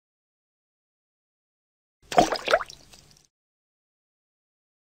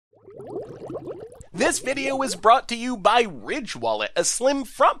This video is brought to you by Ridge Wallet, a slim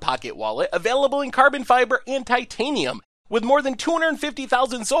front pocket wallet available in carbon fiber and titanium. With more than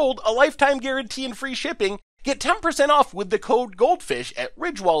 250,000 sold, a lifetime guarantee and free shipping, get 10% off with the code GOLDFISH at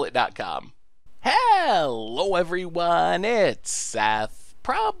ridgewallet.com. Hello everyone, it's Seth,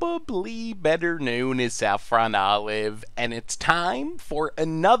 probably better known as Saffron Olive, and it's time for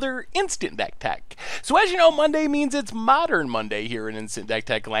another Instant Deck Tech. So as you know, Monday means it's Modern Monday here in Instant Deck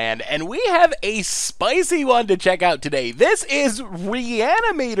Tech land, and we have a spicy one to check out today. This is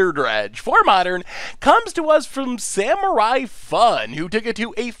Reanimator Dredge for Modern, comes to us from Samurai Fun, who took it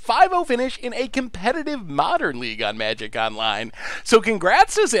to a 5-0 finish in a competitive Modern League on Magic Online. So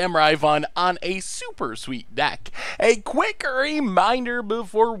congrats to Samurai Fun on a super sweet deck. A quick reminder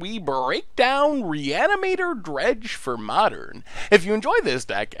before we break down Reanimator Dredge for Modern. If you enjoy this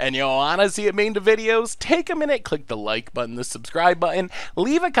deck and you want to see it made into videos, take a minute, click the like button, the subscribe button,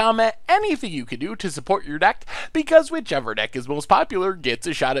 leave a comment, anything you can do to support your deck, because whichever deck is most popular gets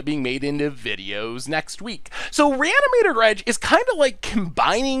a shot at being made into videos next week. So Reanimator Dredge is kind of like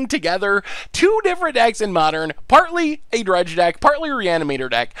combining together two different decks in Modern, partly a Dredge deck, partly a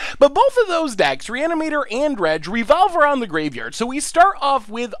Reanimator deck, but both of those decks, Reanimator and Dredge, revolve around the graveyard. So we start off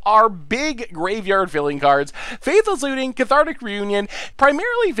with our big graveyard filling cards. Faithless Looting, Cathartic Reunion,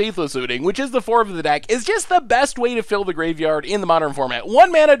 primarily Faithless Looting, which is the 4 of the deck, is just the best way to fill the graveyard in the Modern format.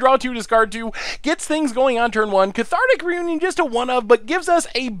 1 mana, draw 2, discard 2, gets things going on turn 1. Cathartic Reunion, just a 1-of, but gives us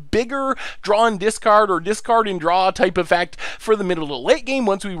a bigger draw and discard or discard and draw type effect for the middle to late game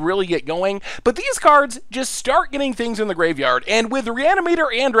once we really get going. But these cards just start getting things in the graveyard, and with Reanimator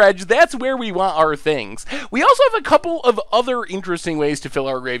and Dredge, that's where we want our things. We also have a couple of other interesting ways to fill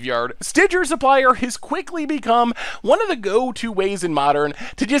our graveyard. Stitcher Supplier has quickly become one of the go-to ways in Modern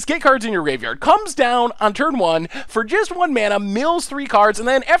to just get cards in your graveyard. Comes down on turn 1 for just 1 mana, mills 3 cards, and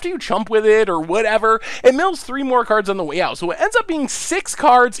then after you chump with it or whatever, it mills 3 more cards on the way out. So it ends up being 6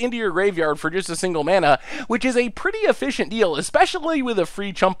 cards into your graveyard for just a single mana, which is a pretty efficient deal, especially with a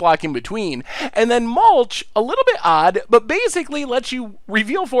free chump block in between. And then Mulch, a little bit odd, but basically lets you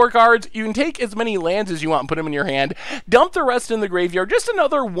reveal 4 cards. You can take as many lands as you want and put them in your hand, dump the rest in the graveyard, just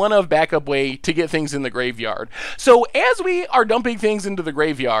another 1-of backup way to get things in the graveyard. So as we are dumping things into the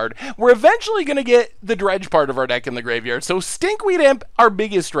graveyard, we're eventually going to get the Dredge part of our deck in the graveyard. So Stinkweed Imp, our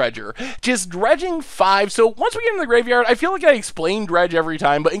biggest dredger, just dredging 5. So once we get in the graveyard, I feel like I explain Dredge every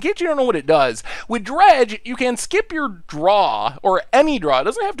time, but in case you don't know what it does, with Dredge, you can skip your draw, or any draw. It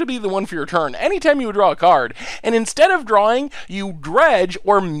doesn't have to be the one for your turn. Anytime you draw a card, and instead of drawing, you dredge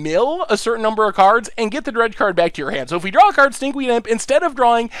or mill a certain number of cards and get the Dredge card back to your hand. So if we draw a card, Stinkweed Imp, instead of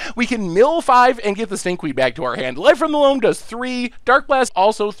drawing, we can mill 5 and get the Stinkweed back to our hand. Life from the Loam does 3, Dark Blast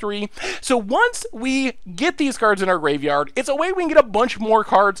also 3. So once we get these cards in our graveyard, it's a way we can get a bunch more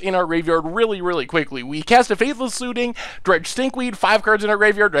cards in our graveyard really quickly. We cast a Faithless Looting, Dredge Stinkweed, 5 cards in our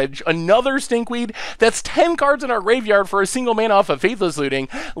graveyard, Dredge another Stinkweed. That's 10 cards in our graveyard for a single mana off of Faithless Looting.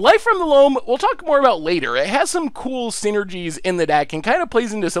 Life from the Loam, we'll talk more about later. It has some cool synergies in the deck and kind of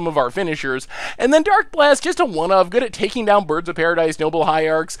plays into some of our finishers. And then Dark Blast, just a 1-of, good at taking down Birds of Paradise, Noble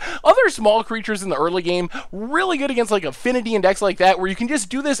Hierarchs, other small creatures in the early game, really good against like Affinity and decks like that, where you can just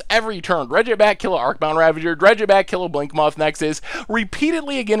do this every turn. Dredge it back, kill a Arcbound Ravager, dredge it back, kill a Blinkmoth Nexus,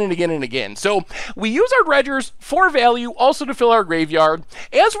 repeatedly again and again and again. So we use our dredgers for value, also to fill our graveyard.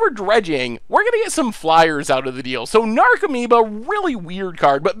 As we're dredging, we're going to get some flyers out of the deal. So Narcomoeba, really weird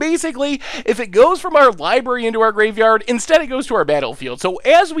card, but basically, if it goes from our library into our graveyard, instead it goes to our battlefield. So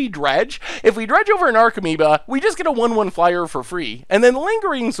as we dredge, if we dredge over an Narcomoeba, we just get a 1/1 flyer for free. And then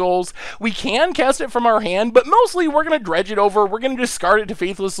Lingering Souls, we can cast it from our hand, but mostly we're going to dredge it over, we're going to discard it to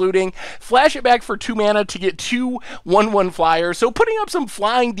Faithless Looting, flash it back for 2 mana to get 2 1/1 flyers, so putting up some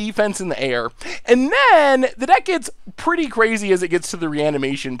flying defense in the air. And then the deck gets pretty crazy as it gets to the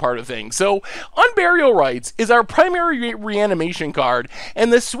reanimation part of things. So Unburial Rites is our primary reanimation card,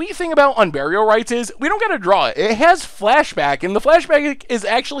 and the sweet thing about Unburial Rites is we don't got to draw it. It has flashback, and the flashback is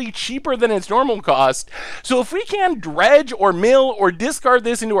actually cheaper than its normal cost. So if we can dredge or mill or discard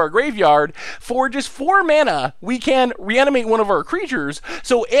this into our graveyard for just 4 mana, we can reanimate one of our creatures.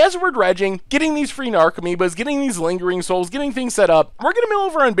 So as we're dredging, getting these free Narcomoebas, getting these Lingering Souls, getting things set up, we're going to mill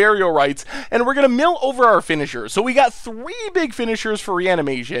over Unburial Rites, and we're going to mill over our finishers. So we got 3 big finishers for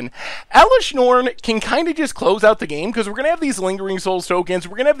reanimation. Elesh Norn can kind of just close out the game, because we're going to have these Lingering Souls tokens,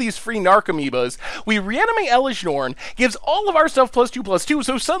 we're going to have these free Narcomoebas. We reanimate Elesh Norn, gives all of our stuff +2/+2,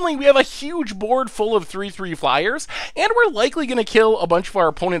 so suddenly we have a huge board full of 3/3 flyers, and we're likely basically going to kill a bunch of our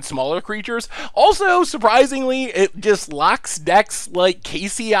opponent's smaller creatures. Also, surprisingly, it just locks decks like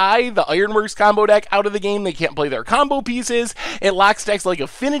KCI, the Ironworks combo deck, out of the game. They can't play their combo pieces. It locks decks like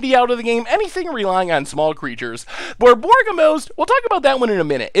Affinity out of the game. Anything relying on small creatures. Borborgamos, we'll talk about that one in a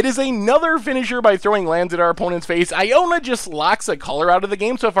minute. It is another finisher by throwing lands at our opponent's face. Iona just locks a color out of the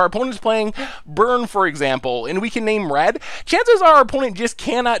game, so if our opponent's playing Burn, for example, and we can name red, chances are our opponent just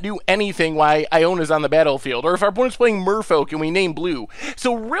cannot do anything while Iona's on the battlefield. Or if our opponent's playing Merfolk and we name blue.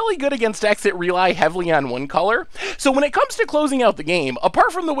 So really good against decks that rely heavily on one color. So when it comes to closing out the game,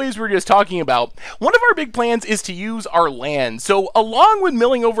 apart from the ways we were just talking about, one of our big plans is to use our lands. So along with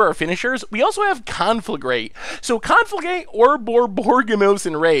milling over our finishers, we also have Conflagrate. So Conflagrate or Borborgamos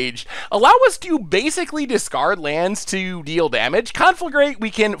Enraged allow us to basically discard lands to deal damage. Conflagrate,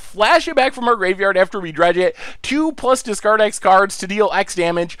 we can flash it back from our graveyard after we dredge it, 2+ discard X cards to deal X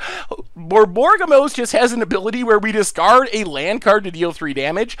damage. Borborgamos just has an ability where we discard a land card to deal 3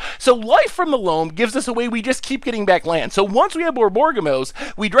 damage. So Life from the Loam gives us a way we just keep getting back lands. So once we have Borborgamos,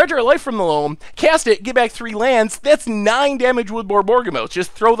 we dredge our Life from the Loam, cast it, get back 3 lands. That's 9 damage with Borborgamos.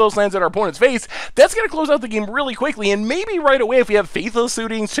 Just throw those lands at our opponent's face. That's going to close out the game really quickly, and maybe right away if we have Faithless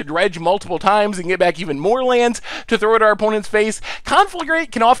Suitings to dredge multiple times and get back even more lands to throw at our opponent's face.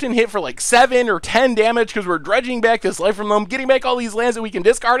 Conflagrate can often hit for like 7 or 10 damage because we're dredging back this Life from the Loam, getting back all these lands that we can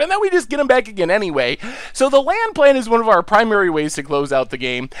discard, and then we just get them back again anyway. So the land plan is one of our primary ways to close out the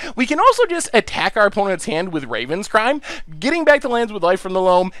game. We can also just attack our opponent's hand with Raven's Crime, getting back the lands with Life from the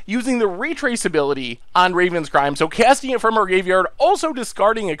Loam, using the retrace ability on Raven's Crime, so casting it from our graveyard, also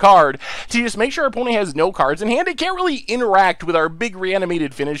discarding a card to just make sure our opponent has no cards in hand. It can't really interact with our big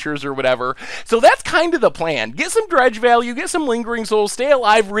reanimated finishers or whatever. So that's kind of the plan. Get some dredge value, get some lingering souls, stay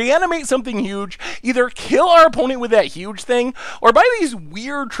alive, reanimate something huge, either kill our opponent with that huge thing, or buy these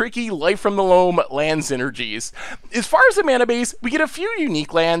weird, tricky Life from the Loam land synergies. As far as the mana base, we get a few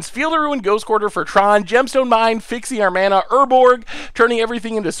unique lands: Field of Ruin, Ghost Quarter for Tron, Gemstone Mine, fixing our mana, Urborg, turning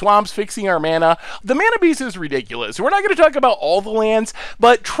everything into swamps, fixing our mana. The mana base is ridiculous. We're not going to talk about all the lands,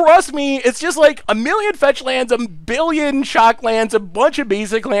 but trust me, it's just like a million fetch lands, a billion shock lands, a bunch of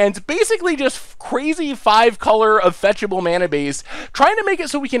basic lands, basically just crazy 5-color of fetchable mana base, trying to make it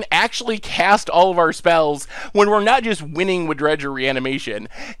so we can actually cast all of our spells when we're not just winning with Dredge or Reanimation.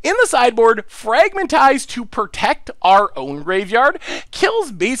 In the sideboard, Fragmentize to protect our own graveyard,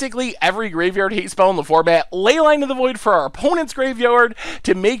 kills basically every graveyard hate spell in the format, Leyline of the Void for our opponent's graveyard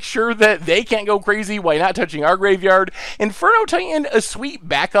to make sure that they can't go crazy while not touching our graveyard, Inferno Titan, a sweet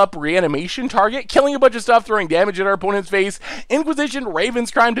backup reanimation target, killing a bunch of stuff, throwing damage at our opponent's face, Inquisition,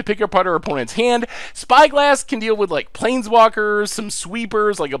 Raven's Crime to pick apart our opponent's hand, Spyglass can deal with like Planeswalkers, some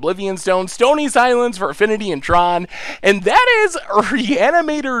sweepers like Oblivion Stone, Stony Silence for Affinity and Tron, and that is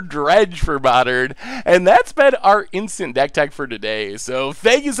Reanimator Dredge for Modern, and that's been our instant deck tech for today. So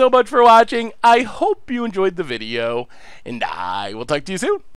thank you so much for watching. I hope you enjoyed the video, and I will talk to you soon.